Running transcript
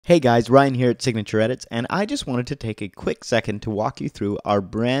Hey guys, Ryan here at Signature Edits, and I just wanted to take a quick second to walk you through our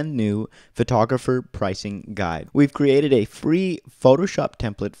brand new photographer pricing guide. We've created a free Photoshop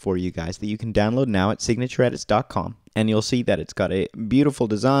template for you guys that you can download now at signatureedits.com, and you'll see that it's got a beautiful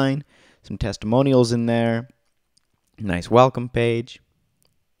design, some testimonials in there, nice welcome page,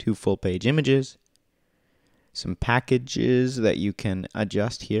 2 full-page images, some packages that you can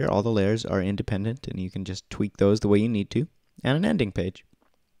adjust here. All the layers are independent, and you can just tweak those the way you need to, and an ending page.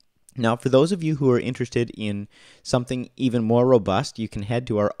 Now, for those of you who are interested in something even more robust, you can head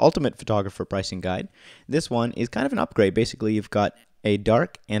to our Ultimate Photographer Pricing Guide. This one is kind of an upgrade. Basically, you've got a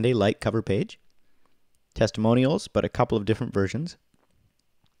dark and a light cover page, testimonials, but a couple of different versions.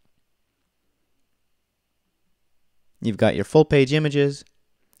 You've got your full-page images,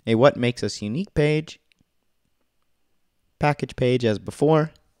 a What Makes Us Unique page, package page as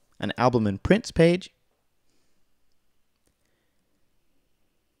before, an album and prints page,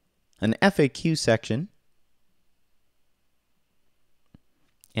 an FAQ section,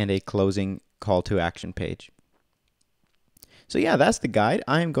 and a closing call to action page. So yeah, that's the guide.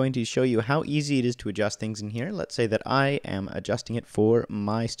 I am going to show you how easy it is to adjust things in here. Let's say that I am adjusting it for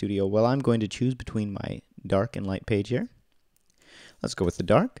my studio. Well, I'm going to choose between my dark and light page here. Let's go with the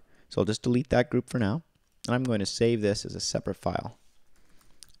dark. So I'll just delete that group for now. And I'm going to save this as a separate file.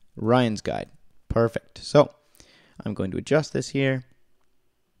 Ryan's guide. Perfect. So I'm going to adjust this here.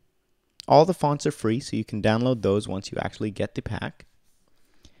 All the fonts are free, so you can download those once you actually get the pack.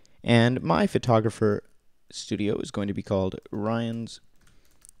 And my photographer studio is going to be called Ryan's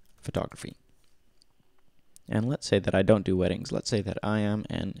Photography. And let's say that I don't do weddings. Let's say that I am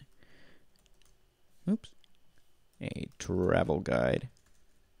a travel guide.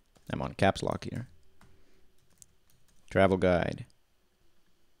 I'm on caps lock here. Travel guide.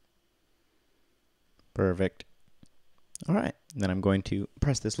 Perfect. All right, then I'm going to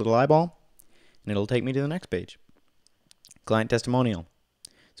press this little eyeball, and it'll take me to the next page. Client testimonial.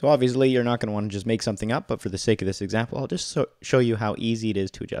 So obviously, you're not going to want to just make something up, but for the sake of this example, I'll just show you how easy it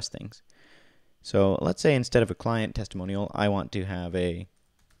is to adjust things. So let's say instead of a client testimonial, I want to have a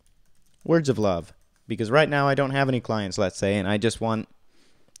words of love, because right now I don't have any clients, let's say, and I just want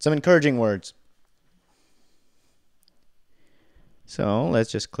some encouraging words. So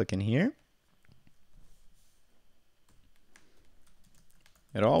let's just click in here.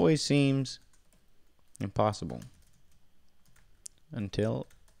 It always seems impossible until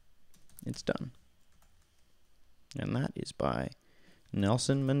it's done. And that is by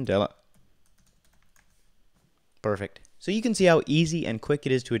Nelson Mandela. Perfect. So you can see how easy and quick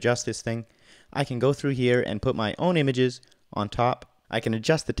it is to adjust this thing. I can go through here and put my own images on top. I can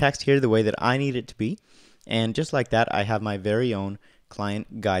adjust the text here the way that I need it to be. And just like that, I have my very own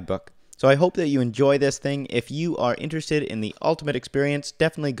client guidebook. So I hope that you enjoy this thing. If you are interested in the ultimate experience,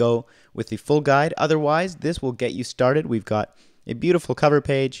 definitely go with the full guide. Otherwise, this will get you started. We've got a beautiful cover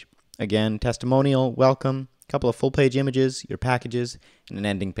page, again, testimonial, welcome, a couple of full-page images, your packages, and an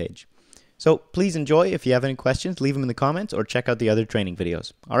ending page. So please enjoy. If you have any questions, leave them in the comments or check out the other training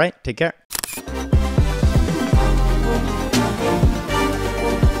videos. All right, take care.